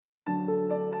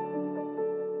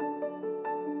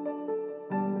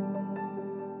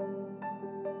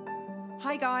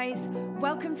Hi guys,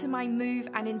 welcome to my Move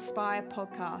and Inspire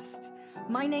podcast.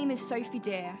 My name is Sophie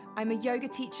Deer. I'm a yoga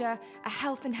teacher, a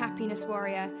health and happiness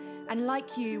warrior, and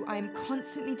like you, I am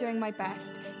constantly doing my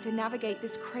best to navigate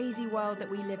this crazy world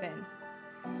that we live in.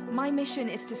 My mission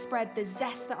is to spread the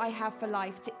zest that I have for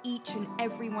life to each and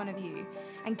every one of you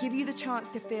and give you the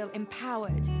chance to feel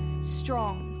empowered,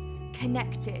 strong,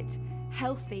 connected,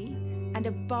 healthy, and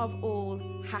above all,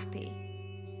 happy.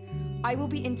 I will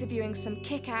be interviewing some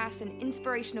kick-ass and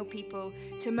inspirational people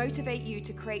to motivate you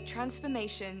to create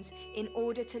transformations in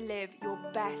order to live your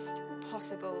best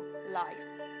possible life.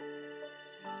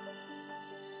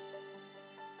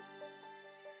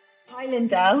 Hi,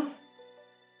 Lindell.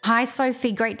 Hi,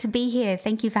 Sophie. Great to be here.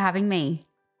 Thank you for having me.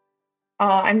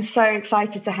 I'm so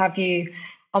excited to have you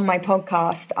on my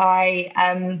podcast. I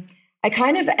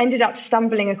kind of ended up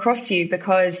stumbling across you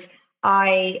because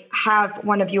I have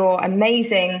one of your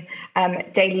amazing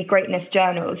daily greatness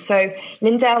journals. So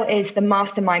Lindell is the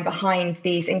mastermind behind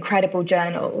these incredible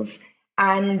journals.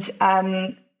 And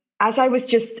as I was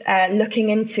just looking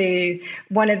into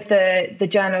one of the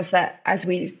journals that, as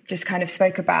we just kind of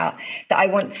spoke about, that I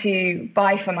want to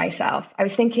buy for myself, I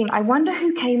was thinking, I wonder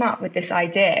who came up with this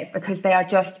idea, because they are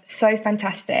just so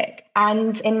fantastic.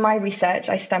 And in my research,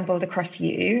 I stumbled across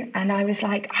you and I was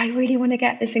like, I really want to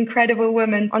get this incredible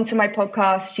woman onto my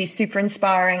podcast. She's super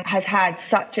inspiring, has had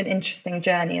such an interesting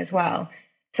journey as well.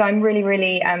 So I'm really,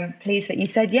 really pleased that you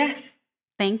said yes.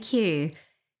 Thank you.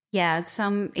 Yeah,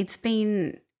 it's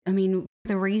been,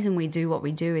 the reason we do what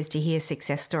we do is to hear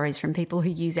success stories from people who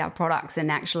use our products and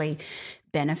actually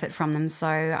benefit from them. So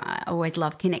I always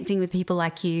love connecting with people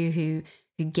like you who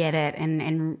get it and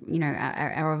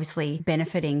are obviously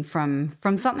benefiting from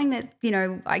something that,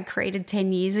 I created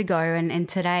 10 years ago and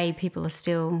today people are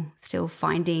still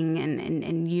finding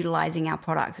and utilizing our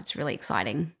products. It's really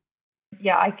exciting.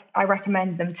 Yeah, I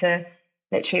recommend them to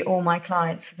literally all my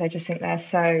clients. I just think they're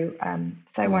so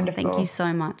wonderful. Thank you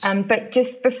so much. But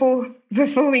just before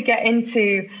we get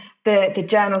into the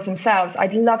journals themselves,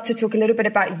 I'd love to talk a little bit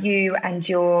about you and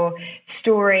your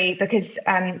story, because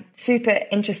super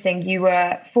interesting. You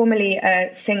were formerly a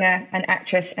singer, an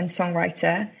actress and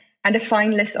songwriter, and a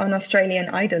finalist on Australian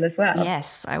Idol as well.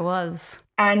 Yes, I was.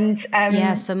 And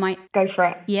go for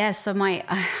it. Yeah, so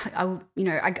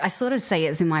I sort of say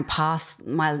it's in my past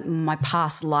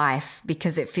life,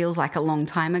 because it feels like a long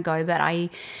time ago. But I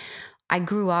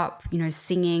grew up,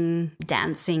 singing,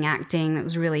 dancing, acting. It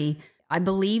was really, I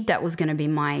believed that was going to be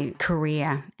my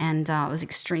career, and I was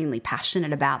extremely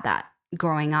passionate about that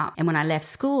growing up. And when I left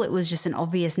school, it was just an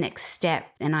obvious next step.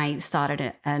 And I started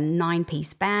a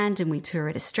 9-piece band, and we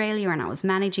toured Australia, and I was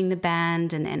managing the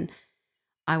band. And then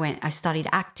I studied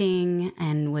acting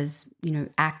and was,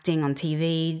 acting on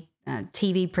TV,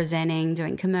 TV presenting,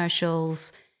 doing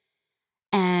commercials.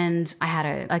 And I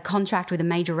had a contract with a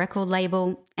major record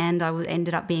label, and I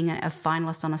ended up being a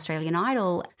finalist on Australian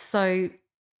Idol. So,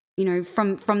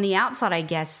 from the outside, I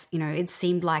guess, it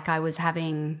seemed like I was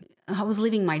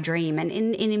living my dream, and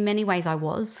in many ways I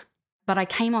was. But I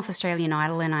came off Australian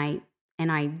Idol and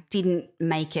I didn't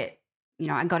make it.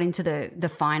 I got into the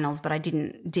finals, but I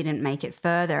didn't make it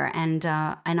further. And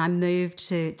I moved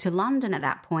to London at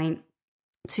that point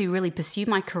to really pursue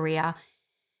my career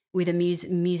with a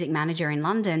music manager in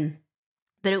London.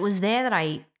 But it was there that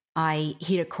I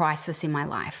hit a crisis in my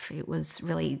life. It was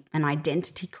really an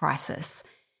identity crisis.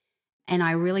 And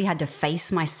I really had to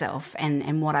face myself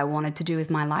and what I wanted to do with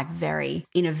my life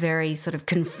in a very sort of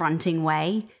confronting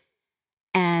way.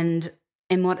 And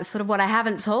what I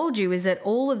haven't told you is that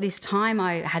all of this time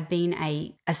I had been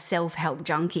a self-help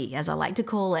junkie, as I like to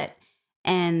call it.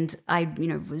 And I,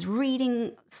 was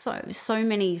reading so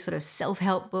many sort of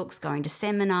self-help books, going to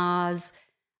seminars,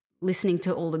 listening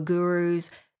to all the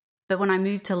gurus. But when I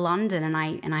moved to London and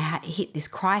I had hit this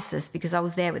crisis, because I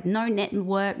was there with no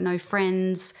network, no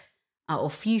friends, or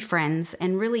few friends,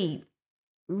 and really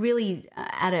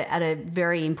at a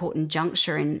very important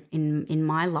juncture in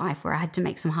my life where I had to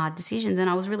make some hard decisions. And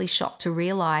I was really shocked to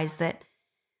realize that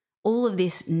all of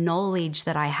this knowledge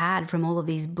that I had from all of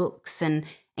these books and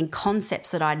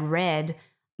concepts that I'd read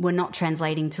were not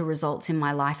translating to results in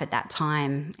my life at that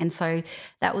time. And so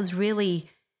that was really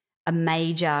a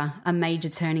major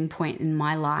turning point in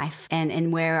my life,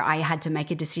 and where I had to make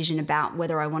a decision about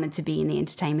whether I wanted to be in the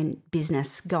entertainment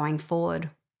business going forward.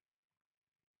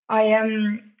 I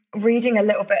am reading a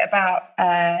little bit about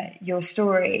your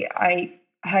story. I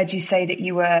heard you say that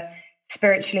you were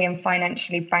spiritually and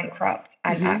financially bankrupt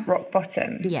and at rock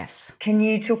bottom. Yes. Can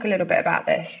you talk a little bit about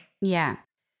this? Yeah.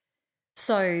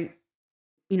 So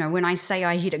when I say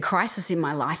I hit a crisis in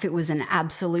my life, it was an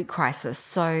absolute crisis.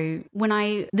 So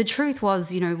the truth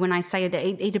was, when I say that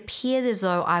it appeared as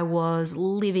though I was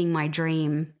living my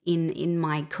dream in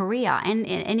my career, and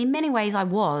in many ways I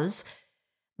was,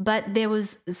 but there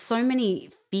was so many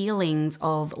feelings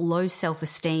of low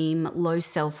self-esteem, low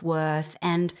self-worth.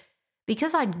 And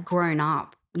because I'd grown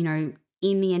up,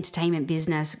 in the entertainment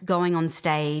business, going on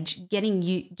stage, getting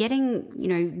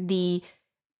the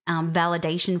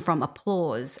validation from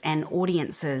applause and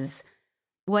audiences,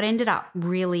 what ended up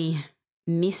really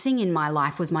missing in my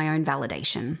life was my own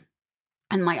validation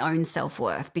and my own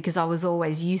self-worth, because I was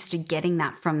always used to getting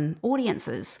that from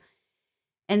audiences.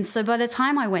 And so by the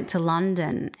time I went to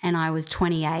London and I was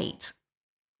 28,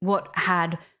 what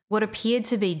appeared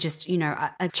to be just,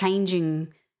 a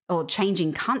changing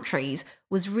countries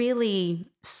was really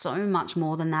so much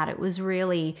more than that. It was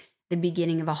really the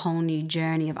beginning of a whole new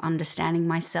journey of understanding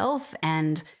myself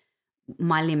and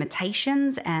my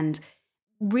limitations. And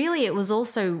really it was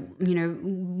also,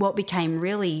 what became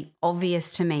really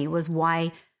obvious to me was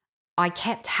why I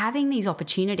kept having these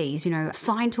opportunities,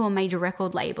 signed to a major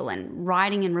record label and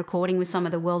writing and recording with some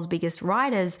of the world's biggest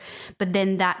writers, but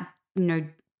then that,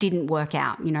 didn't work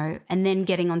out, and then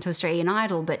getting onto Australian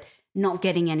Idol, but not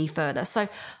getting any further. So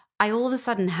I all of a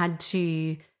sudden had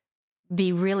to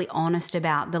be really honest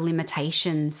about the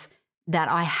limitations that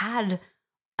I had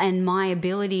and my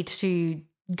ability to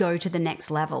go to the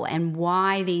next level, and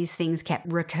why these things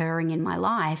kept recurring in my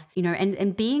life,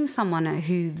 and being someone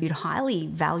who highly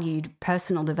valued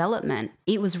personal development,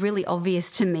 it was really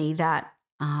obvious to me that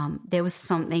there was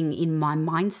something in my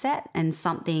mindset and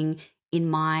something in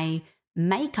my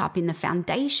makeup, in the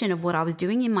foundation of what I was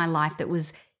doing in my life, that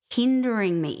was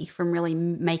hindering me from really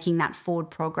making that forward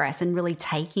progress and really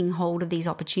taking hold of these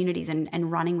opportunities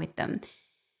and running with them.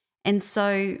 And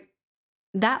so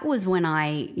that was when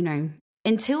I,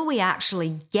 until we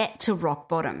actually get to rock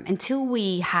bottom, until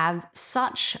we have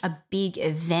such a big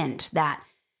event that,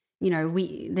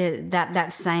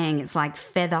 that saying, it's like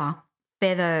feather,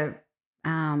 paper,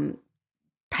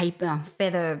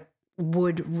 feather,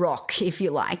 wood, rock, if you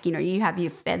like. You have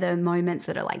your feather moments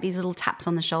that are like these little taps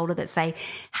on the shoulder that say,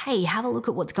 hey, have a look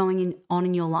at what's going on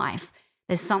in your life.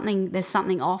 There's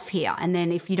something off here. And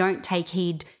then if you don't take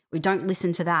heed, we don't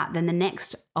listen to that, then the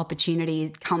next opportunity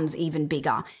comes even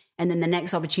bigger. And then the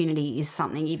next opportunity is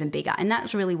something even bigger. And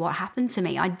that's really what happened to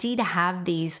me. I did have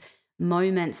these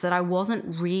moments that I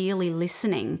wasn't really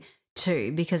listening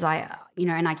to, because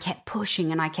and I kept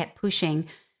pushing and I kept pushing.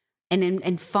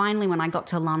 And finally, when I got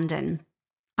to London,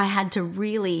 I had to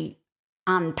really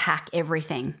unpack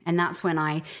everything. And that's when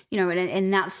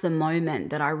and that's the moment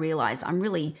that I realized I'm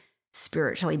really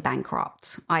spiritually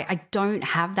bankrupt. I don't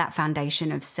have that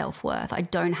foundation of self-worth. I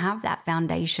don't have that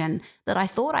foundation that I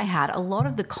thought I had. A lot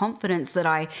of the confidence that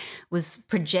I was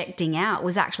projecting out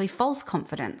was actually false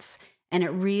confidence. And it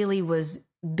really was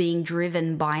being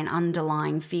driven by an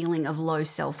underlying feeling of low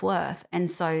self-worth. And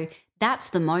so that's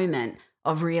the moment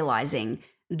of realizing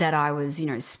that I was,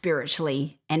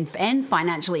 spiritually and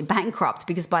financially bankrupt,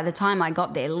 because by the time I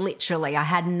got there, literally I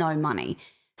had no money.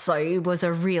 So it was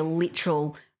a real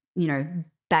literal,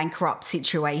 bankrupt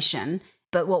situation.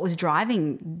 But what was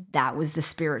driving that was the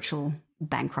spiritual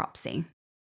bankruptcy.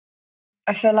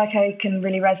 I feel like I can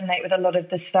really resonate with a lot of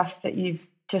the stuff that you've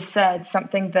just said.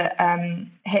 Something that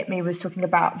hit me was talking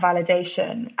about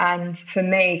validation. And for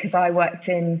me, because I worked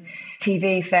in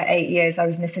TV for 8 years, I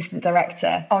was an assistant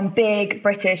director on big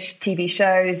British TV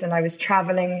shows, and I was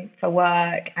traveling for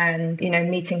work and,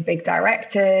 meeting big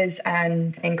directors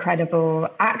and incredible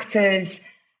actors.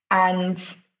 And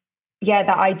yeah,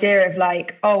 that idea of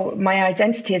like, oh, my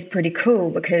identity is pretty cool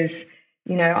because,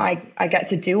 I get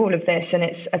to do all of this and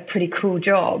it's a pretty cool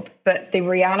job. But the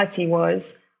reality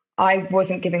was I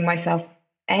wasn't giving myself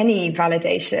any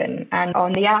validation. And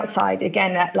on the outside,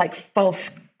 again, that like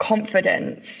false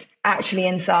confidence, actually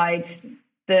inside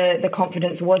the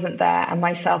confidence wasn't there, and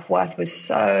my self-worth was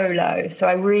so low. So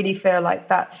I really feel like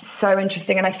that's so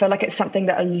interesting. And I feel like it's something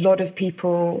that a lot of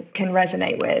people can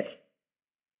resonate with.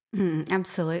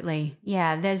 Absolutely.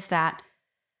 Yeah, there's that.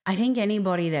 I think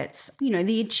anybody that's,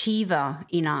 the achiever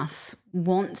in us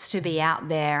wants to be out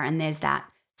there, and there's that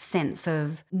sense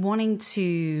of wanting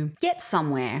to get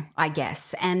somewhere, I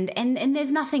guess. And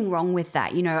there's nothing wrong with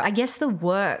that. I guess the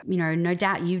work, no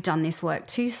doubt you've done this work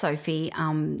too, Sophie,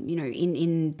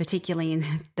 in particularly in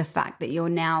the fact that you're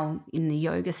now in the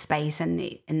yoga space,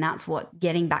 and that's what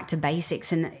getting back to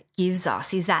basics and gives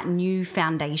us, is that new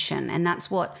foundation. And that's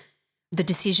what the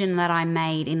decision that I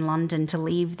made in London to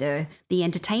leave the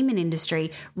entertainment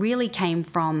industry really came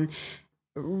from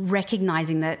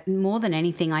recognizing that more than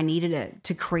anything, I needed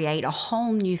to create a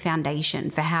whole new foundation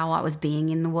for how I was being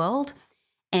in the world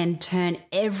and turn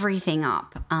everything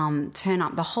up, turn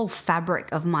up the whole fabric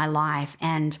of my life,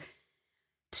 and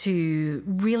to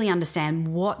really understand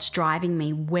what's driving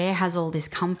me, where has all this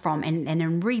come from, and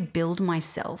then rebuild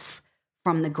myself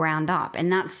from the ground up. And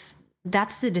that's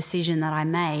the decision that I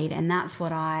made. And that's what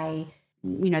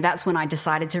that's when I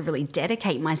decided to really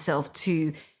dedicate myself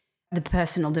to the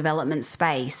personal development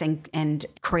space and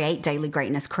create Daily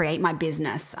Greatness, create my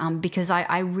business, because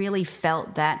I really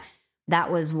felt that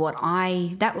was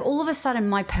that all of a sudden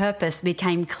my purpose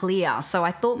became clear. So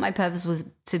I thought my purpose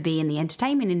was to be in the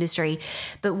entertainment industry.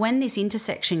 But when this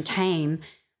intersection came,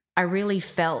 I really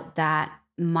felt that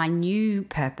my new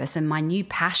purpose and my new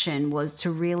passion was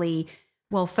to really,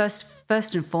 well,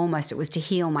 first and foremost, it was to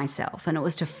heal myself, and it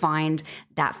was to find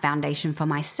that foundation for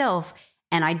myself.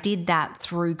 And I did that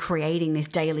through creating this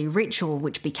daily ritual,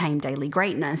 which became Daily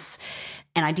Greatness.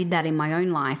 And I did that in my own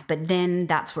life. But then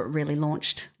that's what really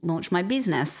launched my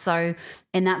business. So,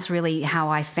 and that's really how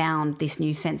I found this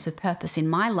new sense of purpose in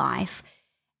my life.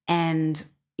 And,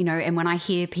 and when I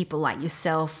hear people like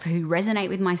yourself who resonate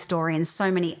with my story, and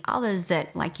so many others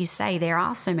that, like you say, there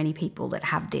are so many people that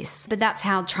have this. But that's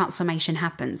how transformation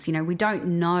happens. We don't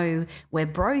know we're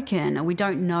broken, or we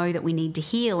don't know that we need to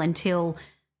heal until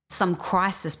some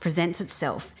crisis presents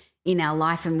itself in our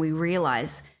life and we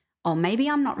realize, oh, maybe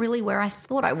I'm not really where I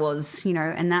thought I was,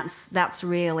 and that's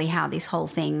really how this whole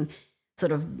thing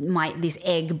sort of this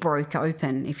egg broke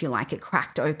open, if you like. It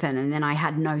cracked open, and then I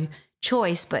had no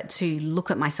choice but to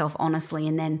look at myself honestly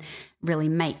and then really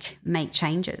make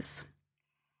changes.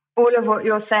 All of what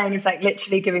you're saying is like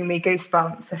literally giving me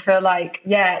goosebumps. I feel like,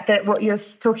 that what you're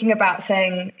talking about,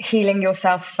 saying healing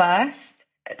yourself first,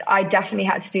 I definitely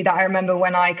had to do that. I remember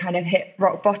when I kind of hit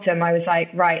rock bottom, I was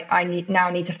like, right, I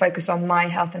need to focus on my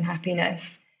health and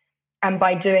happiness. And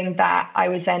by doing that, I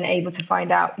was then able to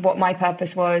find out what my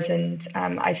purpose was. And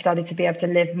I started to be able to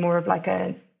live more of like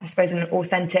an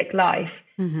authentic life.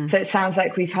 Mm-hmm. So it sounds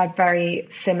like we've had very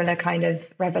similar kind of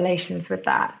revelations with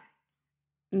that.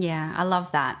 Yeah, I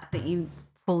love that you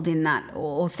pulled in that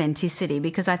authenticity,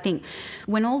 because I think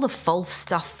when all the false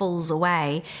stuff falls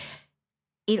away,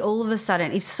 it all of a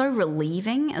sudden, it's so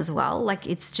relieving as well. Like,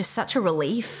 it's just such a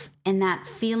relief, and that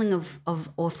feeling of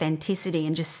authenticity,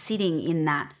 and just sitting in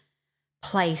that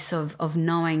place of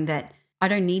knowing that I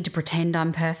don't need to pretend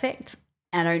I'm perfect.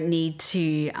 I don't need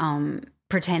to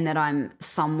pretend that I'm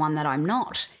someone that I'm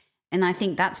not. And I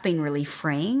think that's been really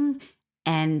freeing.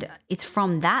 And it's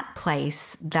from that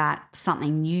place that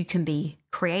something new can be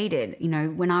created.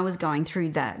 When I was going through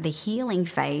the healing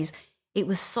phase, it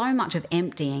was so much of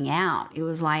emptying out. It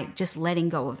was like just letting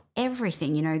go of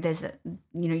everything.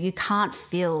 You can't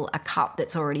fill a cup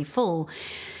that's already full.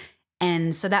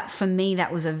 And so that, for me,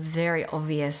 that was a very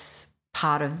obvious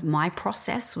part of my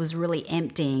process, was really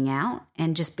emptying out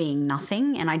and just being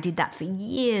nothing. And I did that for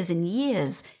years and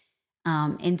years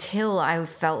until I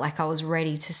felt like I was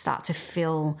ready to start to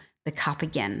fill the cup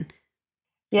again.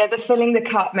 Yeah, the filling the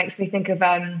cup makes me think of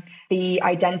the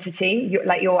identity,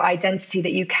 your identity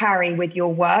that you carry with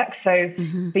your work. So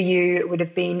for you, it would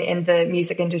have been in the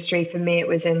music industry. For me, it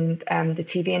was in the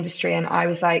TV industry. And I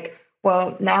was like,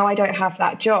 well, now I don't have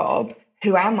that job.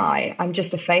 Who am I? I'm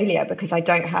just a failure because I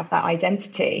don't have that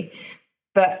identity.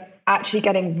 But actually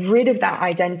getting rid of that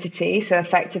identity, so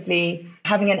effectively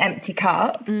having an empty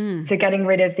cup, so getting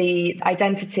rid of the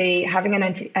identity, having an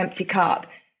empty cup,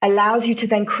 allows you to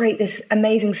then create this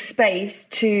amazing space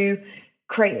to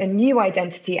create a new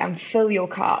identity and fill your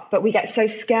cup. But we get so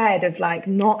scared of like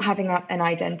not having an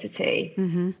identity.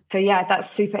 Mm-hmm. So yeah, that's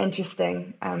super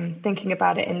interesting. Thinking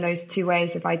about it in those two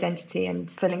ways of identity and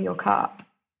filling your cup.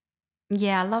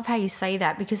 Yeah, I love how you say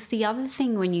that, because the other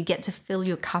thing when you get to fill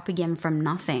your cup again from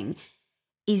nothing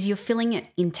is you're filling it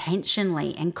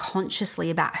intentionally and consciously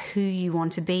about who you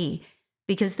want to be,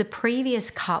 because the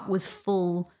previous cup was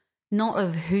full not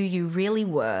of who you really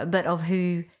were, but of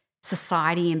who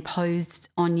society imposed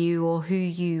on you, or who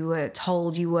you were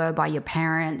told you were by your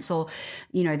parents, or,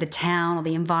 the town or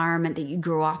the environment that you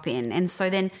grew up in. And so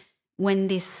then when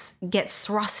this gets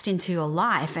thrust into your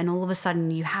life and all of a sudden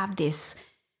you have this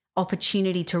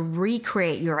opportunity to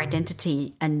recreate your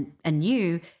identity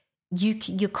anew,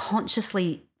 you're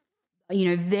consciously,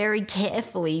 very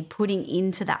carefully putting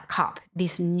into that cup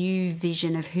this new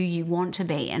vision of who you want to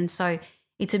be. And so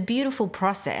it's a beautiful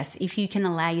process if you can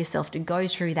allow yourself to go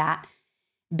through that,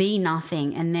 be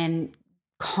nothing, and then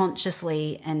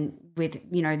consciously and with,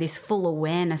 this full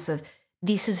awareness of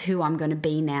this is who I'm going to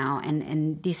be now,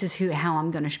 and this is how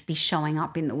I'm going to be showing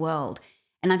up in the world.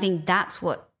 And I think that's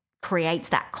what creates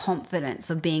that confidence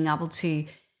of being able to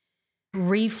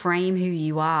reframe who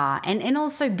you are and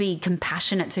also be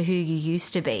compassionate to who you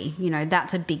used to be. You know,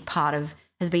 that's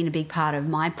has been a big part of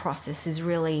my process, is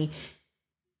really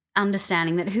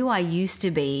understanding that who I used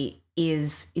to be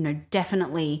is, you know,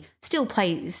 definitely still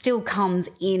comes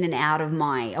in and out of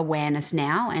my awareness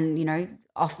now, and, you know,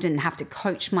 often have to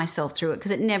coach myself through it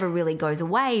because it never really goes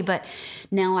away. But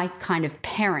now I kind of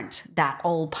parent that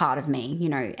old part of me, you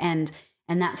know, and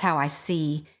that's how I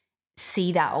see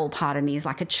that old part of me is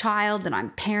like a child that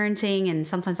I'm parenting, and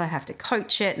sometimes I have to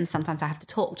coach it and sometimes I have to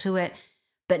talk to it.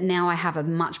 But now I have a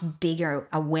much bigger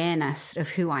awareness of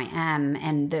who I am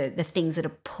and the things that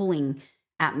are pulling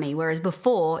at me. Whereas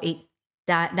before,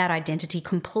 that identity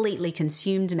completely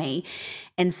consumed me.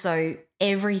 And so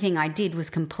everything I did was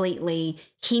completely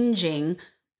hinging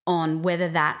on whether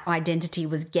that identity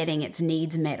was getting its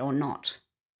needs met or not.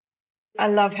 I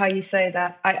love how you say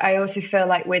that. I also feel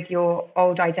like with your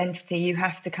old identity, you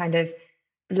have to kind of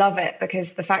love it,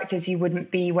 because the fact is you wouldn't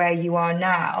be where you are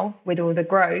now with all the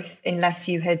growth unless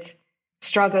you had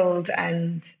struggled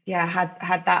and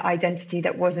had that identity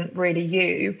that wasn't really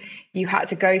you. You had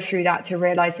to go through that to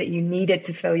realize that you needed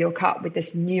to fill your cup with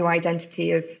this new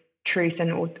identity of truth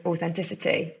and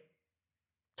authenticity.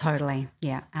 Totally.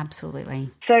 Yeah,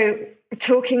 absolutely. So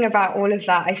talking about all of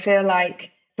that, I feel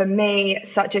like for me,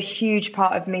 such a huge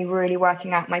part of me really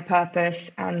working out my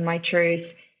purpose and my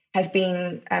truth has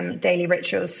been daily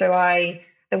rituals. So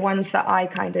the ones that I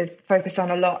kind of focus on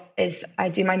a lot is I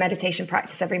do my meditation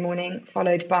practice every morning,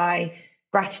 followed by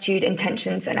gratitude,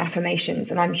 intentions, and affirmations.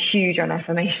 And I'm huge on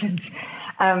affirmations.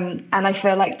 And I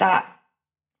feel like that.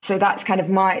 So that's kind of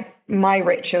my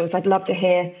rituals. I'd love to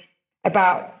hear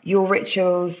about your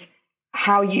rituals,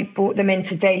 how you brought them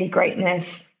into daily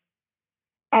greatness,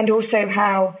 and also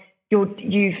how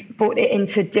you've brought it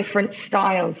into different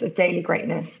styles of daily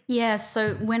greatness. Yeah.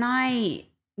 So when I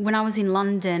was in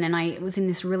London and I was in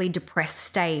this really depressed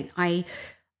state, I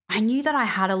knew that I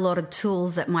had a lot of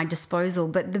tools at my disposal,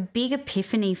 but the big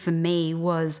epiphany for me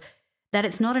was that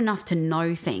it's not enough to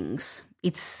know things.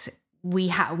 We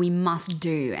must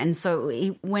do. And so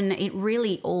when it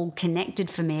really all connected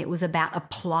for me, it was about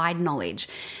applied knowledge,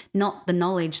 not the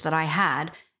knowledge that I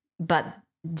had, but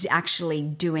actually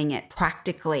doing it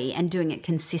practically and doing it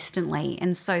consistently.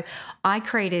 And so I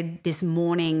created this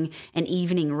morning and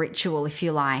evening ritual, if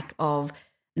you like, of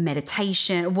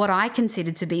meditation, what I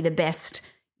considered to be the best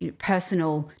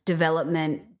personal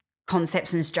development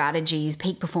concepts and strategies,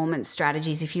 peak performance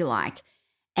strategies, if you like.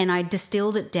 And I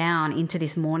distilled it down into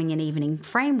this morning and evening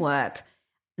framework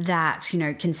that, you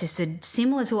know, consisted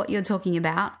similar to what you're talking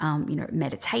about, you know,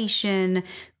 meditation,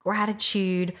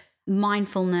 gratitude,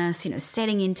 mindfulness, you know,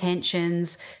 setting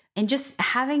intentions, and just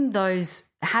having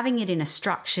it in a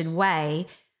structured way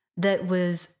that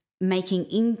was making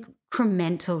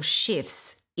incremental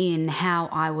shifts in how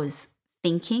I was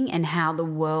thinking and how the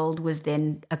world was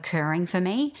then occurring for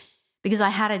me. Because I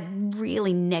had a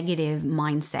really negative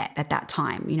mindset at that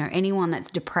time. You know, anyone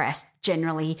that's depressed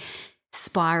generally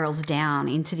spirals down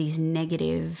into these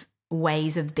negative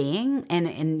ways of being.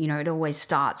 And you know, it always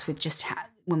starts with just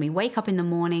when we wake up in the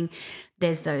morning,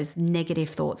 there's those negative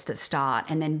thoughts that start.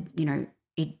 And then, you know,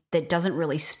 that doesn't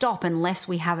really stop unless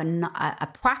we have a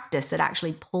practice that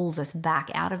actually pulls us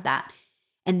back out of that.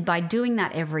 And by doing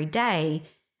that every day,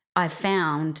 I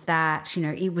found that, you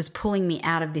know, it was pulling me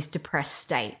out of this depressed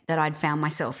state that I'd found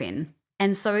myself in.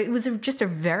 And so it was just a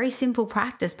very simple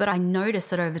practice, but I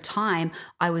noticed that over time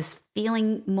I was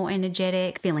feeling more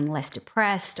energetic, feeling less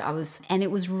depressed. And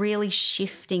it was really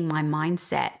shifting my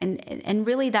mindset. And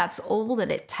really that's all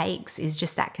that it takes, is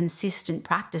just that consistent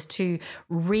practice to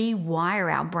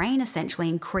rewire our brain essentially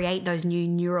and create those new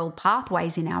neural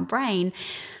pathways in our brain,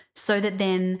 so that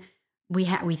then we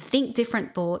think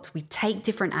different thoughts, we take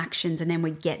different actions, and then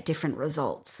we get different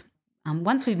results.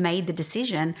 Once we've made the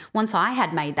decision, once I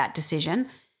had made that decision,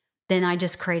 then I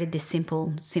just created this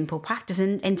simple practice.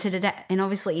 And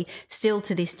obviously still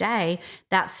to this day,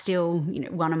 that's still, you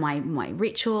know, one of my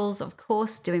rituals, of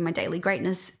course, doing my daily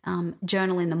greatness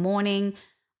journal in the morning.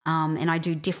 And I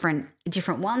do different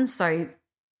ones. So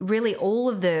really all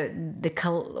of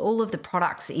the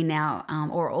products in our,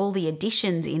 or all the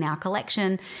additions in our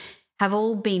collection have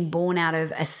all been born out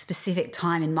of a specific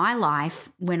time in my life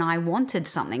when I wanted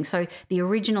something. So the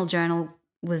original journal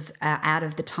was out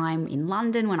of the time in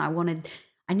London when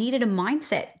I needed a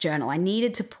mindset journal. I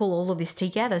needed to pull all of this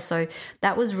together. So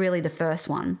that was really the first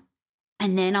one.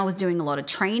 And then I was doing a lot of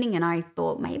training, and I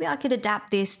thought maybe I could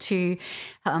adapt this to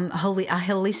a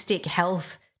holistic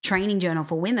health training journal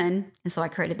for women. And so I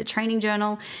created the training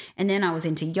journal. And then I was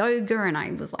into yoga, and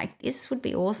I was like, this would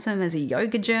be awesome as a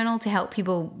yoga journal to help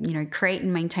people, create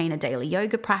and maintain a daily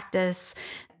yoga practice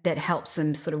that helps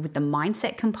them sort of with the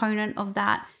mindset component of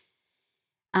that.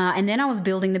 And then I was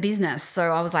building the business.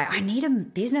 So I was like, I need a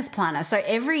business planner. So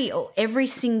every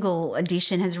single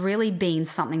edition has really been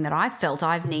something that I've felt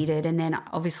I've needed. And then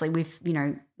obviously we've,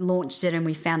 launched it and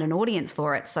we found an audience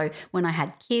for it. So when I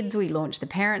had kids, we launched the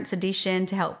Parents Edition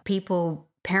to help people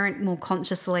parent more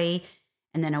consciously,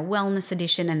 and then a wellness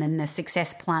edition, and then the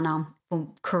Success Planner for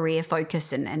career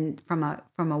focused and from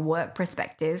a work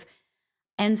perspective.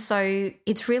 And so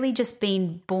it's really just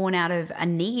been born out of a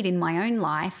need in my own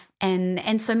life.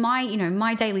 And so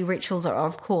my daily rituals are,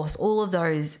 of course, all of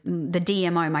those. The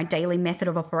DMO, my daily method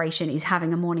of operation, is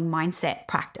having a morning mindset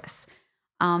practice.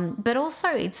 But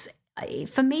also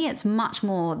for me, it's much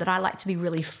more that I like to be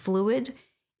really fluid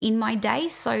in my day.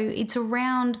 So it's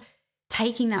around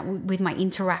taking that with my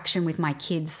interaction with my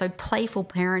kids. So playful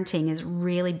parenting is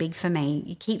really big for me.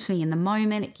 It keeps me in the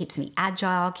moment. It keeps me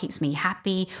agile, keeps me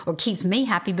happy,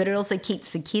 but it also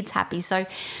keeps the kids happy. So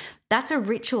that's a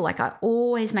ritual. Like, I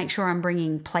always make sure I'm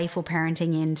bringing playful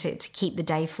parenting in to keep the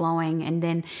day flowing. And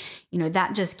then,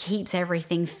 that just keeps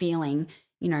everything feeling,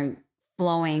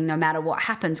 flowing no matter what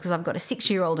happens, because I've got a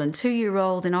 6-year-old and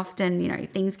 2-year-old, and often,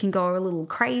 things can go a little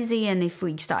crazy. And if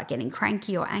we start getting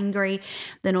cranky or angry,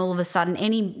 then all of a sudden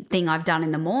anything I've done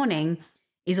in the morning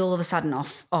is all of a sudden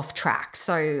off track.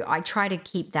 So I try to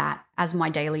keep that as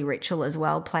my daily ritual as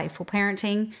well, playful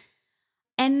parenting.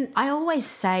 And I always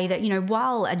say that,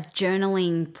 while a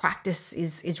journaling practice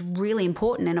is really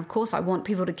important, and of course I want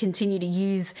people to continue to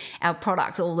use our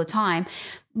products all the time,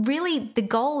 really the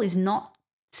goal is not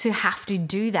to have to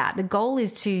do that. The goal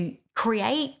is to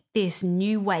create this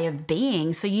new way of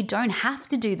being, so you don't have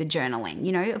to do the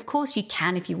journaling. Of course you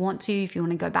can if you want to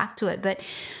go back to it. But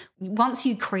once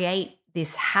you create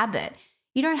this habit,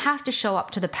 you don't have to show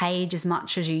up to the page as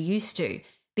much as you used to,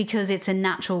 because it's a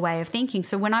natural way of thinking.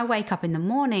 So when I wake up in the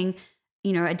morning,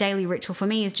 a daily ritual for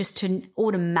me is just to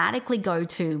automatically go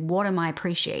to, what am I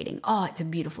appreciating? Oh, it's a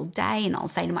beautiful day. And I'll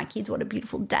say to my kids, what a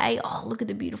beautiful day. Oh, look at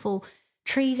the beautiful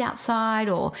trees outside.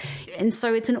 And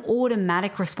so it's an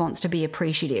automatic response to be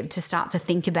appreciative, to start to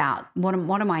think about what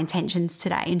are my intentions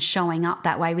today, and showing up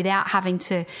that way without having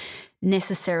to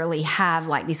necessarily have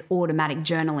like this automatic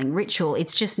journaling ritual.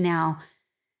 It's just now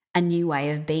a new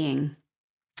way of being.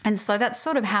 And so that's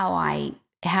sort of how I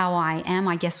am,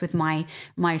 I guess, with my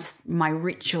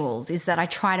rituals, is that I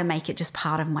try to make it just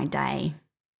part of my day.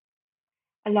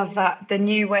 I love that. The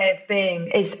new way of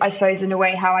being is, I suppose, in a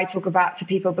way how I talk about to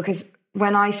people, because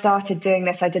when I started doing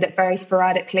this, I did it very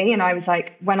sporadically. And I was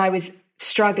like, when I was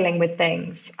struggling with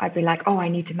things, I'd be like, oh, I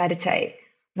need to meditate,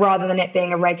 rather than it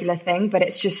being a regular thing. But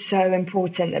it's just so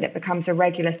important that it becomes a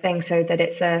regular thing, so that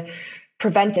it's a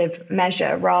preventive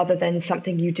measure rather than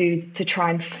something you do to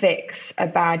try and fix a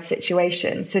bad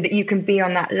situation, so that you can be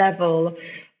on that level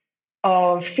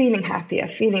of feeling happier,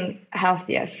 feeling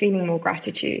healthier, feeling more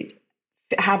gratitude,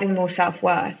 having more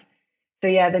self-worth. So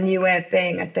yeah, the new way of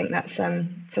being, I think that's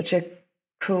such a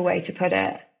cool way to put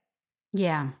it.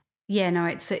 Yeah. No,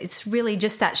 it's really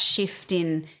just that shift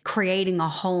in creating a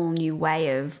whole new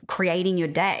way of creating your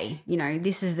day.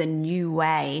 This is the new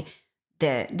way,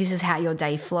 that this is how your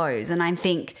day flows. And I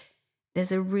think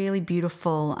there's a really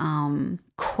beautiful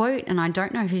quote, and I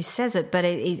don't know who says it, but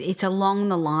it's along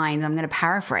the lines, I'm going to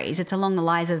paraphrase, it's along the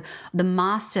lines of, the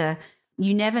master,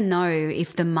 you never know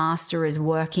if the master is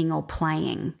working or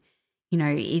playing.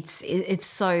 It's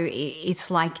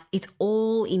like it's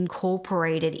all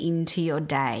incorporated into your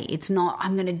day. It's not,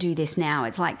 I'm going to do this now.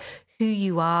 It's like who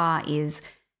you are is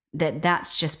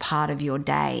that's just part of your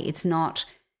day. It's not,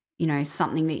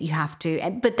 something that you have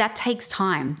to, but that takes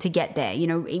time to get there.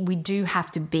 We do have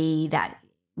to be that.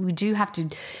 We do have to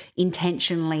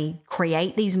intentionally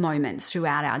create these moments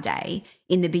throughout our day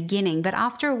in the beginning, but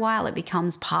after a while it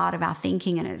becomes part of our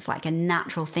thinking, and it's like a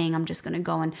natural thing. I'm just going to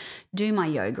go and do my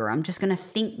yoga. I'm just going to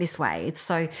think this way. It's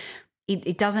so,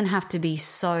 it doesn't have to be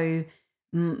so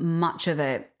much of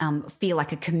a feel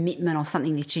like a commitment or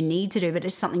something that you need to do, but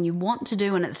it's something you want to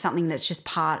do, and it's something that's just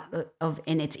part of,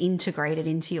 and it's integrated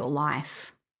into your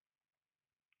life.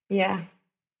 Yeah,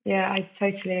 I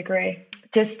totally agree.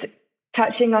 Just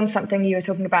touching on something you were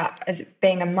talking about as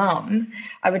being a mum,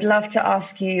 I would love to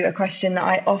ask you a question that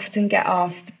I often get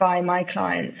asked by my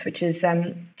clients, which is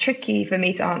tricky for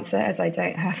me to answer as I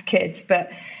don't have kids, but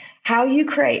how you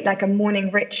create like a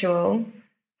morning ritual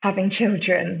having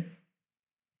children.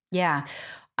 Yeah,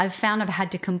 I've found I've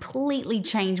had to completely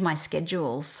change my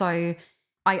schedule. So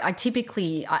I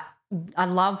typically, I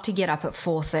love to get up at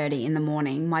 4:30 in the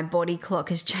morning. My body clock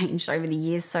has changed over the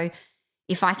years. So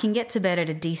if I can get to bed at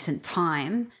a decent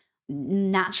time,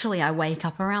 naturally I wake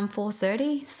up around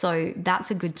 4:30. So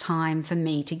that's a good time for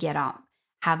me to get up,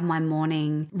 have my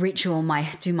morning ritual,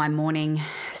 do my morning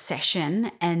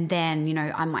session. And then, you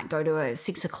know, I might go to a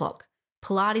 6 o'clock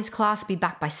Pilates class, be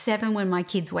back by 7 when my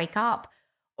kids wake up.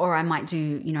 Or I might do,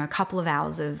 you know, a couple of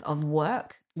hours of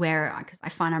work because I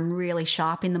find I'm really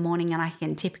sharp in the morning and I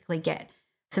can typically get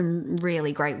some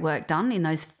really great work done in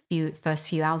those first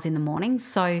few hours in the morning.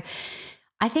 So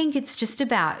I think it's just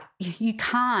about, you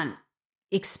can't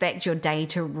expect your day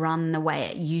to run the way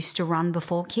it used to run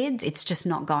before kids. It's just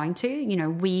not going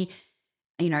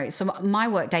to. So my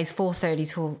work day is 4:30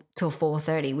 till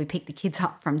 4:30. We pick the kids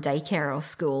up from daycare or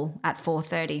school at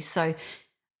 4:30. So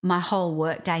my whole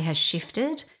work day has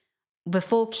shifted.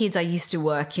 Before kids, I used to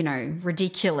work, you know,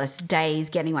 ridiculous days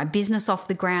getting my business off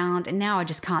the ground. And now I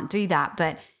just can't do that.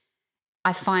 But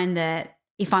I find that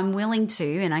if I'm willing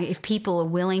to, and if people are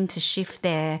willing to shift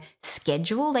their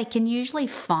schedule, they can usually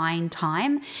find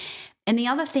time. And the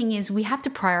other thing is we have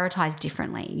to prioritize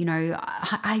differently. You know,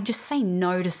 I just say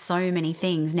no to so many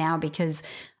things now because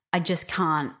I just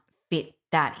can't fit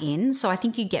that in. So I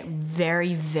think you get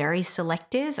very, very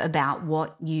selective about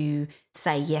what you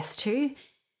say yes to.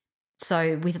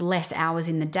 So with less hours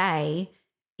in the day,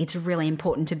 it's really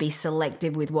important to be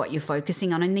selective with what you're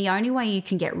focusing on. And the only way you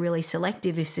can get really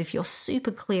selective is if you're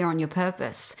super clear on your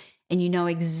purpose and you know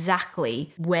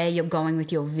exactly where you're going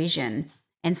with your vision.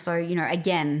 And so, you know,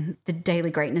 again, the Daily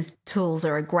Greatness tools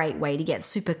are a great way to get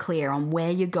super clear on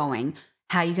where you're going,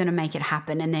 how you're going to make it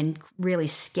happen, and then really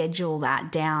schedule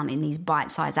that down in these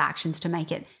bite-sized actions to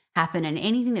make it happen. And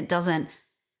anything that doesn't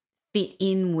fit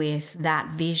in with that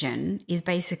vision is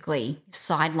basically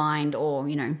sidelined or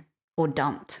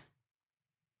dumped.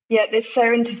 Yeah, it's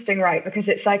so interesting, right? Because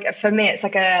it's like, for me, it's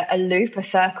like a loop, a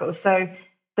circle. So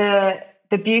the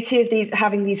beauty of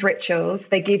having these rituals,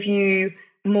 they give you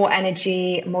more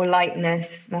energy, more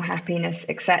lightness, more happiness,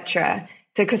 etc.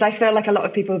 So because I feel like a lot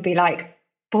of people would be like,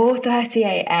 4:30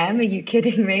 a.m. Are you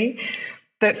kidding me?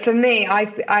 But for me,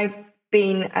 I've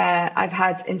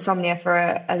had insomnia for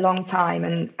a long time,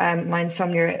 and my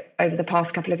insomnia over the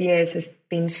past couple of years has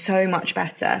been so much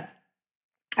better.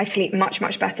 I sleep much,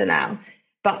 much better now.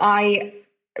 But I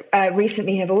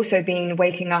recently have also been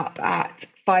waking up at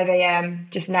 5 a.m.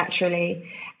 just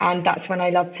naturally, and that's when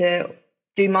I love to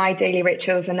do my daily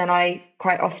rituals. And then I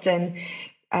quite often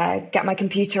get my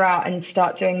computer out and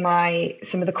start doing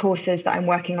some of the courses that I'm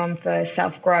working on for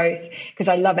self-growth, because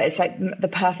I love it. It's like the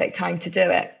perfect time to do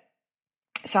it.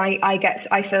 So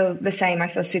I feel the same. I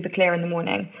feel super clear in the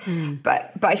morning.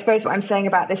 But I suppose what I'm saying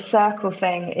about this circle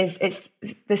thing is it's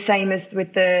the same as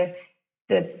with the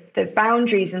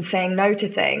boundaries and saying no to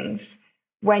things.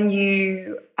 When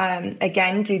you,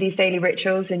 again, do these daily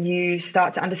rituals and you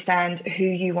start to understand who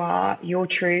you are, your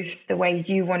truth, the way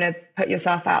you want to put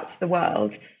yourself out to the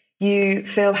world, you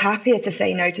feel happier to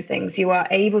say no to things. You are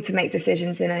able to make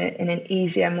decisions in an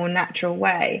easier, more natural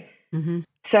way. Mm-hmm.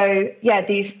 So, yeah,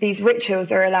 these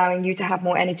rituals are allowing you to have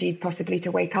more energy, possibly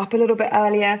to wake up a little bit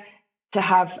earlier, to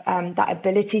have that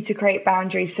ability to create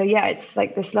boundaries. So, yeah, it's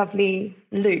like this lovely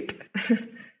loop.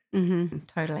 Mm-hmm.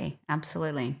 Totally.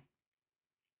 Absolutely.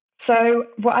 So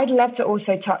what I'd love to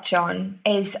also touch on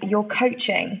is your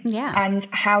coaching and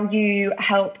how you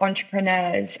help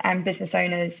entrepreneurs and business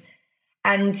owners.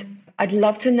 And I'd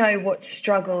love to know what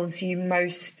struggles you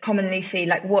most commonly see.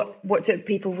 Like what do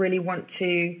people really want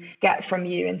to get from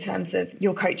you in terms of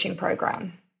your coaching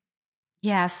program?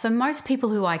 Yeah, so most people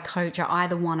who I coach are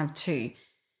either one of two.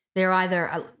 They're either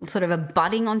a sort of a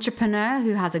budding entrepreneur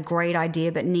who has a great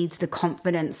idea but needs the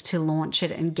confidence to launch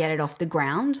it and get it off the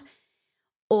ground.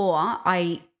 Or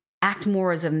I act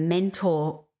more as a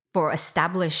mentor for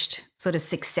established sort of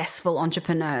successful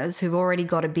entrepreneurs who've already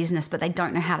got a business, but they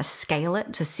don't know how to scale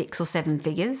it to 6 or 7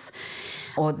 figures.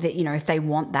 Or that, you know, if they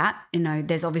want that, you know,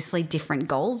 there's obviously different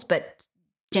goals, but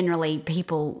generally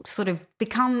people sort of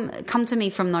come to me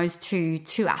from those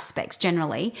two aspects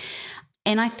generally.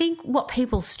 And I think what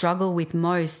people struggle with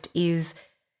most is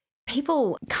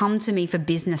people come to me for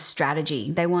business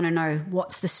strategy. They want to know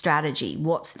what's the strategy,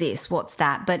 what's this, what's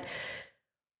that. But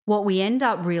what we end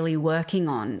up really working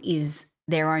on is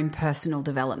their own personal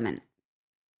development,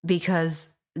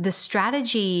 because the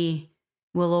strategy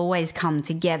will always come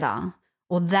together,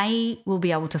 or they will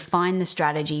be able to find the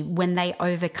strategy when they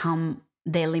overcome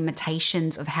their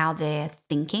limitations of how they're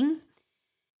thinking.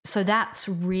 So that's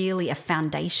really a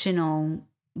foundational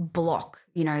block,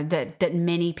 you know, that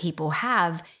many people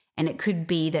have. And it could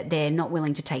be that they're not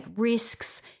willing to take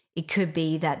risks. It could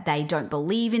be that they don't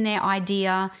believe in their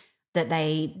idea. that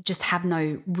they just have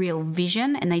no real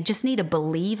vision, and they just need a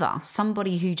believer,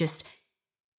 somebody who just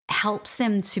helps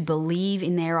them to believe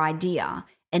in their idea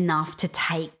enough to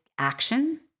take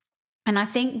action. And I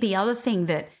think the other thing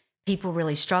that people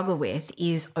really struggle with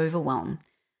is overwhelm.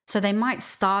 So they might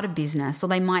start a business, or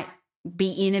they might be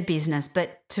in a business,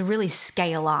 but to really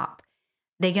scale up,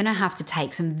 they're going to have to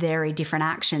take some very different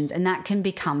actions, and that can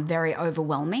become very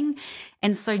overwhelming.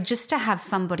 And so just to have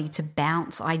somebody to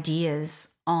bounce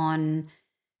ideas on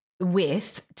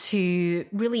with, to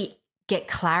really get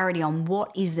clarity on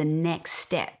what is the next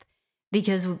step,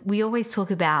 because we always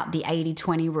talk about the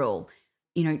 80-20 rule.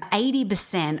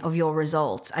 80% of your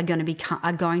results are going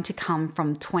to come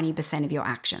from 20% of your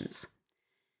actions.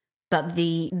 But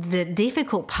the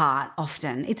difficult part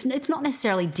often, it's not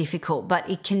necessarily difficult, but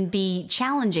it can be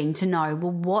challenging to know,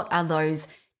 well, what are those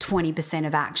 20%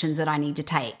 of actions that I need to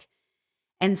take?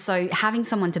 And so having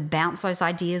someone to bounce those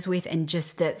ideas with, and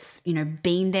just that's,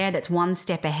 been there, that's one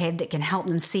step ahead, that can help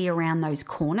them see around those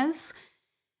corners,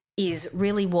 is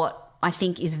really what I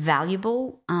think is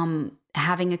valuable.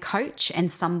 Having a coach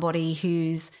and somebody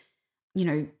who's,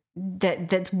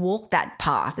 that's walked that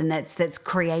path, and that's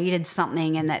created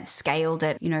something, and that's scaled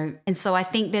it, And so I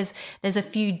think there's a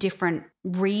few different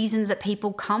reasons that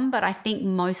people come, but I think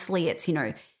mostly it's,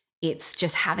 it's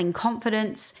just having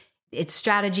confidence, it's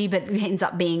strategy, but it ends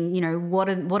up being, what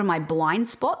are my blind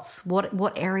spots?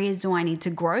 What areas do I need to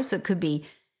grow? So it could be,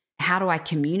 how do I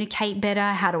communicate better?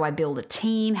 How do I build a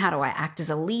team? How do I act as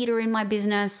a leader in my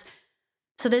business?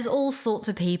 So there's all sorts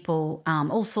of people,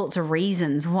 all sorts of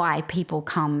reasons why people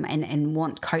come and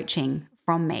want coaching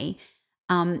from me.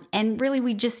 And really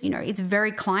we just, it's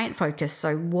very client focused.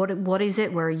 So what is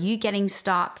it? Where are you getting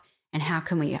stuck? And how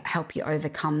can we help you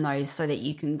overcome those so that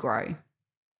you can grow?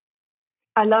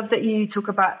 I love that you talk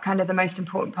about kind of the most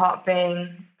important part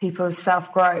being people's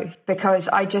self-growth, because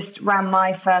I just ran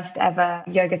my first ever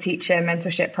yoga teacher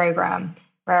mentorship program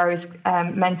where I was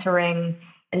mentoring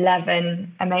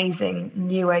 11 amazing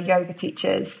newer yoga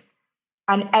teachers,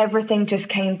 and everything just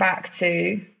came back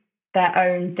to their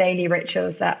own daily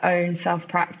rituals, their own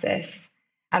self-practice,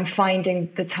 and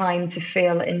finding the time to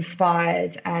feel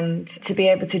inspired and to be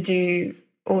able to do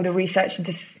all the research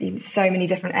into so many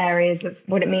different areas of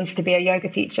what it means to be a yoga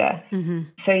teacher. Mm-hmm.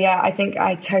 So yeah, I think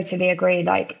I totally agree.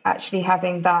 Like actually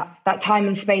having that time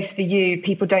and space for you,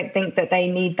 people don't think that they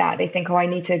need that. They think, oh, I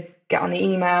need to get on the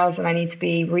emails and I need to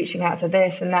be reaching out to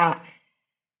this and that.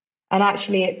 And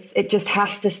actually it just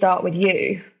has to start with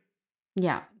you.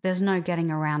 Yeah, there's no getting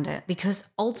around it, because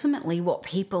ultimately what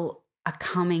people are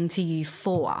coming to you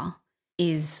for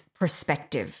is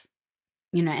perspective.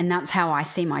 And that's how I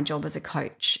see my job as a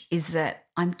coach, is that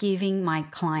I'm giving my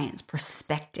clients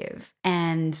perspective.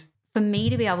 And for me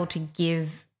to be able to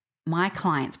give my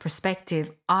clients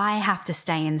perspective, I have to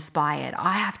stay inspired.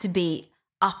 I have to be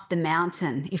up the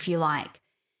mountain, if you like,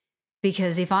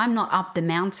 because if I'm not up the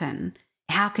mountain,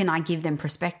 how can I give them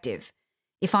perspective?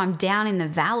 If I'm down in the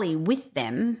valley with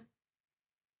them,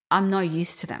 I'm no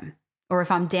use to them. Or if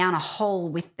I'm down a hole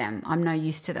with them, I'm no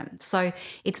use to them. So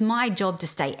it's my job to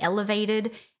stay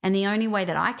elevated. And the only way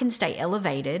that I can stay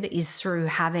elevated is through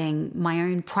having my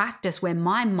own practice where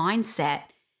my mindset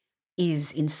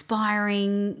is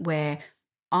inspiring, where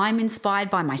I'm inspired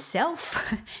by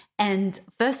myself. And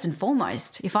first and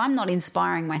foremost, if I'm not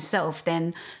inspiring myself,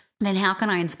 then how can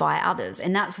I inspire others?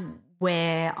 And that's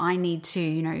where I need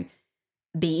to,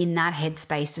 be in that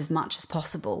headspace as much as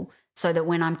possible, so that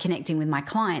when I'm connecting with my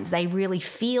clients, they really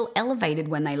feel elevated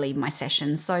when they leave my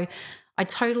session. So I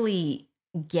totally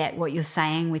get what you're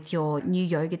saying with your new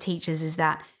yoga teachers, is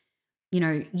that,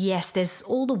 yes, there's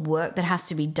all the work that has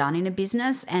to be done in a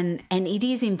business, and it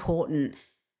is important,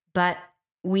 but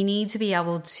we need to be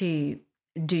able to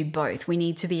do both. We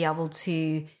need to be able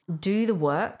to do the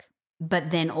work,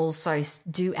 but then also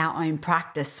do our own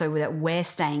practice so that we're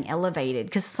staying elevated.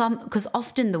 Because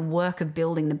often the work of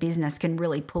building the business can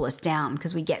really pull us down,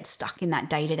 because we get stuck in that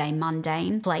day-to-day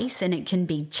mundane place, and it can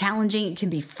be challenging. It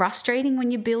can be frustrating when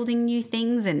you're building new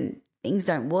things and things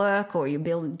don't work, or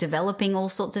you're developing all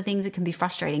sorts of things. It can be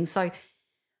frustrating. So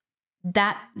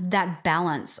that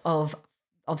balance of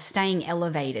staying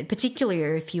elevated, particularly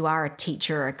if you are a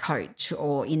teacher or a coach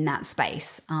or in that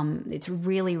space, it's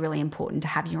really, really important to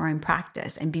have your own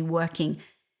practice and be working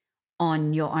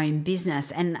on your own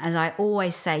business. And as I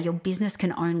always say, your business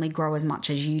can only grow as much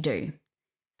as you do.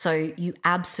 So you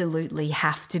absolutely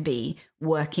have to be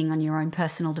working on your own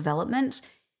personal development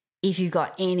if you've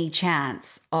got any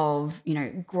chance of,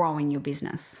 growing your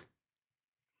business.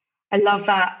 I love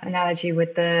that analogy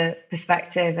with the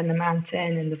perspective and the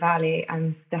mountain and the valley.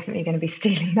 I'm definitely going to be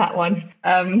stealing that one.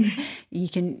 You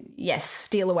can, yes,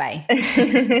 steal away.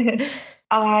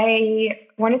 I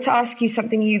wanted to ask you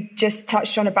something you just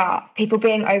touched on about people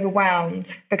being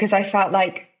overwhelmed, because I felt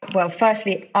like, well,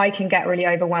 firstly, I can get really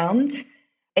overwhelmed,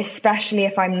 especially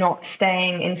if I'm not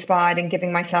staying inspired and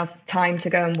giving myself time to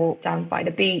go and walk down by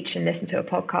the beach and listen to a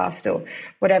podcast or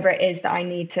whatever it is that I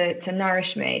need to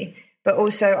nourish me. But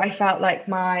also I felt like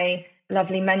my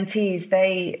lovely mentees,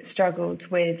 they struggled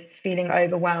with feeling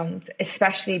overwhelmed,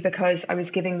 especially because I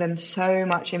was giving them so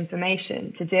much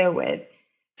information to deal with.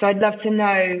 So I'd love to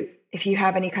know if you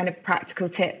have any kind of practical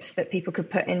tips that people could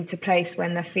put into place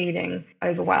when they're feeling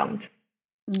overwhelmed.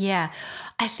 Yeah,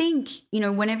 I think,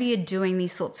 whenever you're doing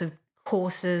these sorts of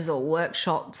courses or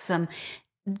workshops,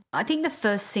 I think the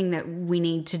first thing that we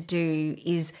need to do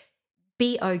is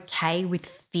be okay with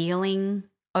feeling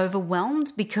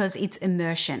overwhelmed, because it's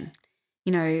immersion,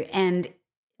 and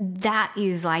that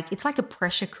is it's like a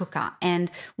pressure cooker.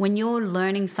 And when you're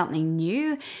learning something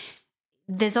new,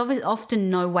 there's often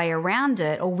no way around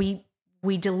it, or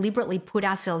we deliberately put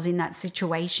ourselves in that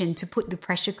situation to put the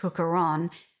pressure cooker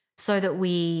on so that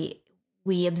we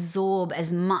absorb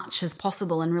as much as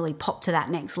possible and really pop to that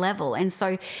next level. And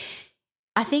so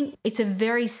I think it's a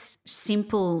very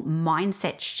simple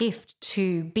mindset shift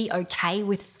to be okay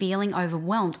with feeling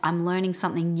overwhelmed. I'm learning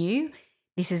something new.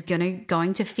 This is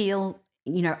going to feel,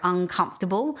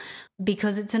 uncomfortable,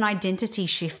 because it's an identity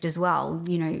shift as well,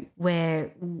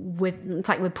 where it's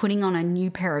like we're putting on a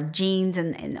new pair of jeans,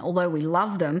 and although we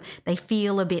love them, they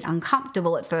feel a bit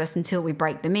uncomfortable at first until we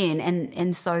break them in.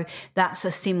 And so that's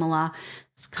a similar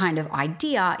kind of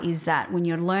idea, is that when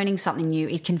you're learning something new,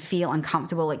 it can feel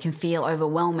uncomfortable, it can feel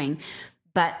overwhelming,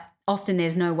 but often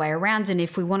there's no way around. And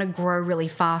if we want to grow really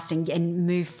fast and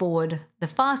move forward the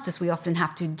fastest, we often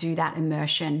have to do that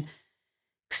immersion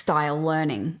style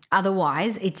learning.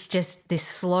 Otherwise, it's just this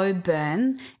slow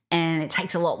burn and it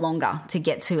takes a lot longer to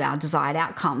get to our desired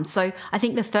outcome. So I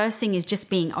think the first thing is just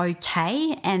being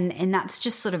okay. And that's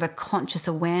just sort of a conscious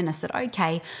awareness that,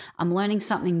 okay, I'm learning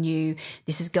something new.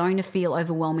 This is going to feel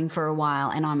overwhelming for a while,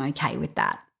 and I'm okay with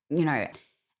that,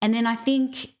 And then I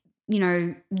think,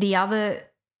 the other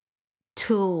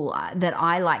tool that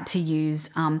I like to use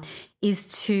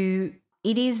is to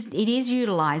it is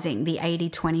utilizing the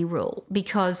 80-20 rule,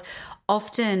 because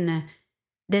often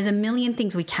there's a million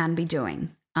things we can be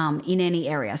doing in any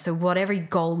area. So whatever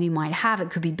goal you might have, it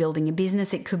could be building a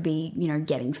business, it could be,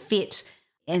 getting fit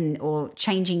or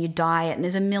changing your diet. And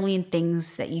there's a million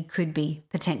things that you could be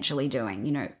potentially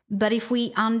doing, But if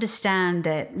we understand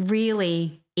that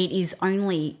really it is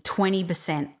only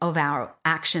 20% of our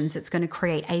actions that's going to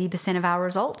create 80% of our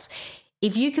results,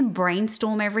 if you can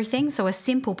brainstorm everything, so a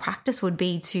simple practice would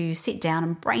be to sit down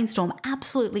and brainstorm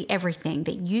absolutely everything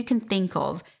that you can think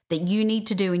of that you need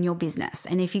to do in your business.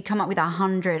 And if you come up with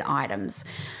 100 items,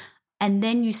 and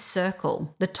then you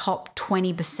circle the top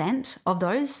 20% of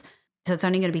those, so it's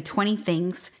only going to be 20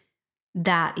 things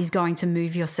that is going to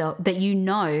move yourself, that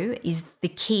is the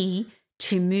key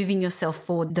to moving yourself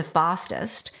forward the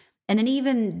fastest. And then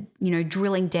even,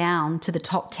 drilling down to the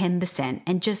top 10%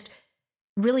 and just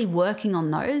really working on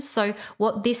those. So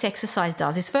what this exercise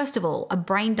does is, first of all, a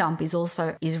brain dump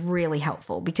is really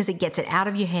helpful, because it gets it out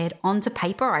of your head onto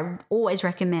paper. I always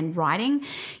recommend writing.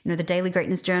 The Daily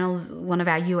Greatness Journals, one of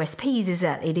our USPs is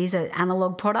that it is an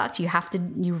analog product.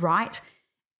 You write,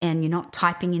 and you're not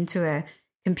typing into a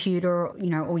computer,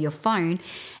 or your phone.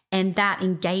 And that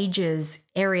engages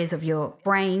areas of your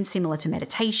brain similar to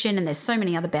meditation. And there's so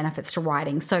many other benefits to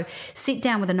writing. So sit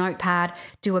down with a notepad,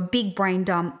 do a big brain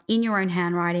dump in your own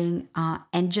handwriting,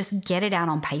 and just get it out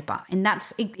on paper. And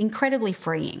that's incredibly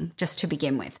freeing just to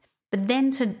begin with. But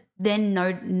then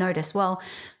notice, well,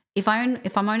 if I'm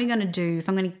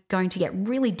going to get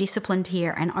really disciplined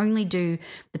here and only do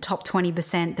the top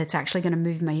 20% that's actually going to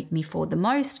move me forward the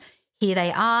most, here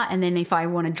they are. And then if I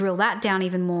want to drill that down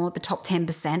even more, the top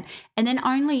 10%, and then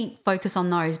only focus on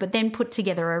those, but then put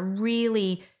together a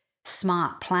really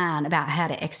smart plan about how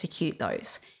to execute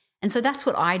those. And so that's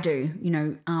what I do,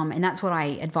 and that's what I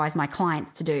advise my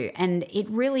clients to do. And it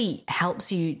really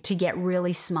helps you to get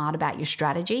really smart about your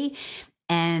strategy.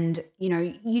 And,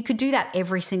 you could do that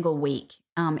every single week,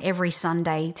 every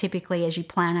Sunday, typically, as you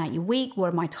plan out your week.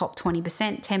 What are my top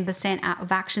 20%, 10%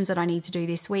 of actions that I need to do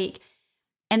this week?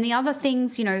 And the other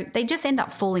things, they just end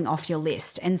up falling off your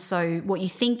list. And so what you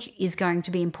think is going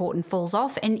to be important falls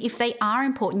off. And if they are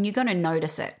important, you're going to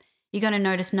notice it. You're going to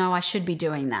notice, no, I should be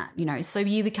doing that, So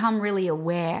you become really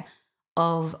aware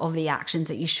of the actions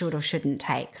that you should or shouldn't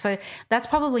take. So that's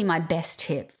probably my best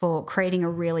tip for creating a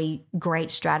really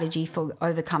great strategy for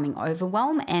overcoming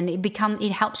overwhelm, and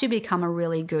it helps you become a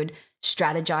really good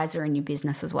strategizer in your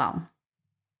business as well.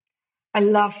 I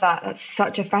love that. That's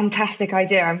such a fantastic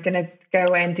idea. I'm going to go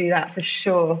away and do that for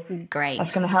sure. Great.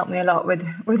 That's going to help me a lot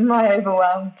with my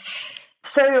overwhelm.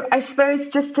 So I suppose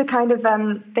just to kind of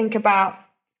think about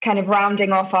kind of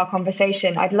rounding off our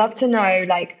conversation, I'd love to know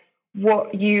like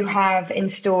what you have in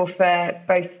store for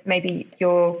both maybe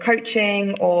your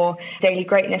coaching or Daily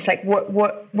Greatness. Like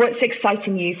what's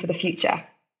exciting you for the future?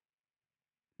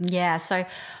 Yeah. So,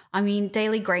 I mean,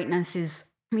 Daily Greatness is,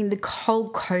 the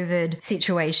whole COVID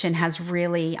situation has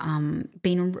really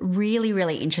been really,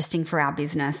 really interesting for our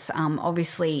business.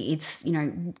 Obviously, it's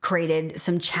created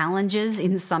some challenges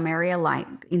in some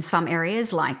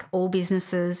areas, like all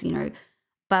businesses.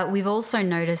 But we've also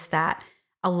noticed that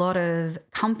a lot of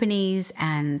companies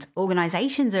and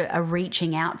organizations are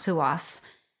reaching out to us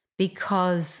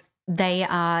because they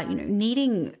are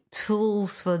needing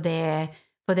tools for their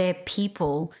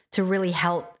people to really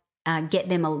help get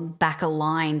them back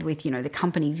aligned with the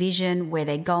company vision, where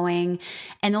they're going,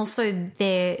 and also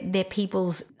their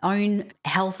people's own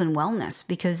health and wellness,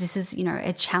 because this is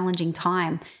a challenging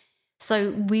time.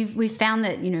 So we've found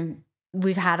that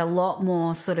we've had a lot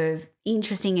more sort of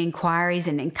interesting inquiries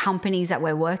and companies that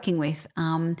we're working with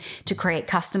to create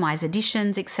customized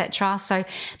editions, etc. So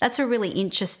that's a really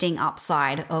interesting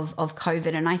upside of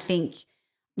COVID. And I think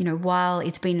while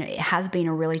it has been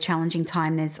a really challenging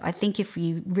time, I think if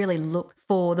you really look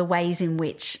for the ways in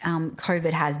which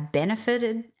COVID has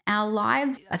benefited our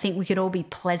lives, I think we could all be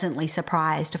pleasantly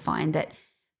surprised to find that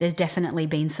there's definitely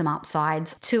been some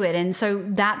upsides to it. And so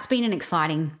that's been an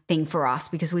exciting thing for us,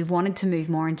 because we've wanted to move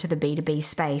more into the B2B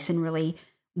space and really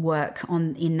work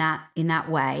in that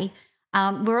way.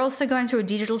 We're also going through a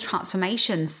digital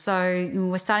transformation. So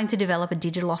we're starting to develop a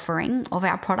digital offering of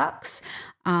our products.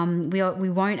 We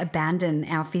won't abandon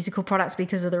our physical products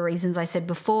because of the reasons I said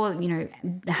before.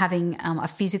 Having a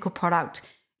physical product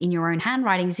in your own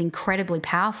handwriting is incredibly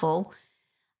powerful.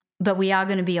 But we are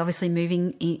going to be obviously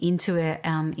moving into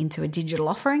a digital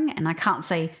offering, and I can't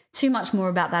say too much more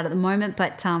about that at the moment.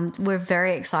 But we're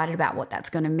very excited about what that's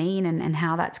going to mean and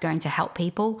how that's going to help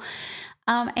people.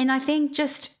 And I think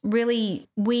just really,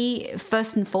 we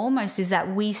first and foremost is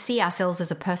that we see ourselves as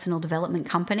a personal development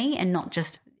company and not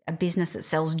just a business that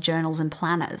sells journals and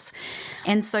planners.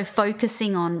 And so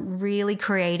focusing on really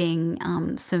creating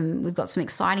we've got some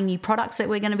exciting new products that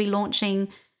we're going to be launching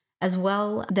as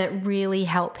well that really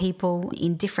help people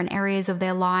in different areas of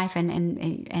their life,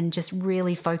 and just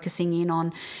really focusing in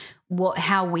on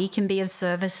how we can be of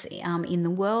service in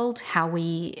the world, how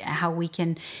we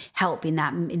can help in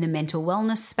the mental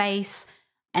wellness space.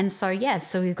 And so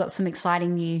so we've got some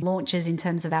exciting new launches in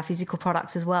terms of our physical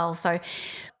products as well. So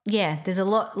there's a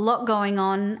lot going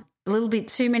on. A little bit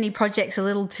too many projects, a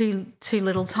little too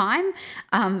little time,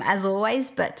 as always.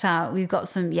 But we've got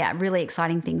some really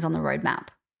exciting things on the roadmap.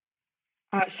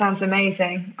 It sounds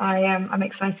amazing. I'm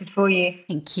excited for you.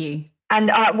 Thank you. And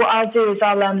what I'll do is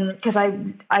because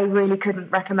I really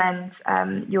couldn't recommend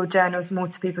your journals more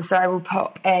to people, so I will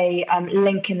pop a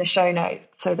link in the show notes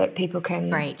so that people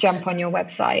can jump on your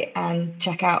website and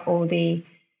check out all the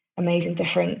amazing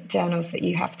different journals that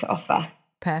you have to offer.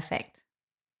 Perfect.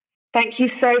 Thank you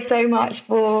so much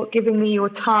for giving me your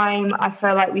time. I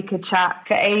feel like we could chat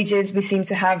for ages. We seem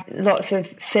to have lots of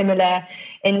similar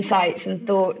insights and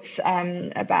thoughts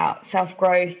about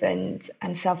self-growth and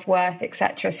self-worth,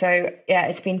 etc. So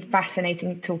it's been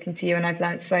fascinating talking to you, and I've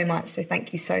learned so much. So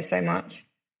thank you so much.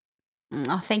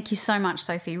 Oh, thank you so much,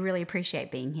 Sophie. Really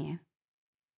appreciate being here.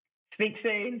 Speak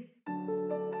soon.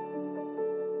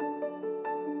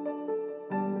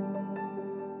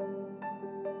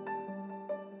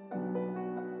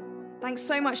 Thanks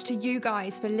so much to you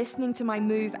guys for listening to my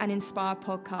Move and Inspire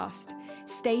podcast.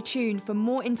 Stay tuned for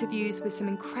more interviews with some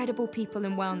incredible people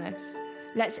in wellness.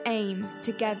 Let's aim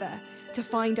together to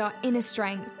find our inner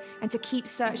strength and to keep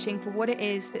searching for what it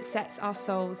is that sets our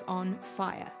souls on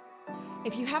fire.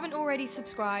 If you haven't already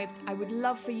subscribed, I would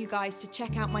love for you guys to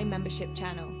check out my membership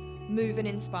channel, Move and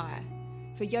Inspire,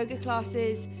 for yoga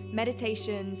classes,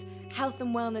 meditations, health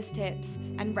and wellness tips,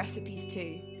 and recipes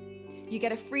too. You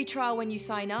get a free trial when you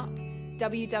sign up.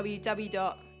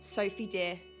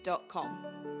 www.sophiedeer.com.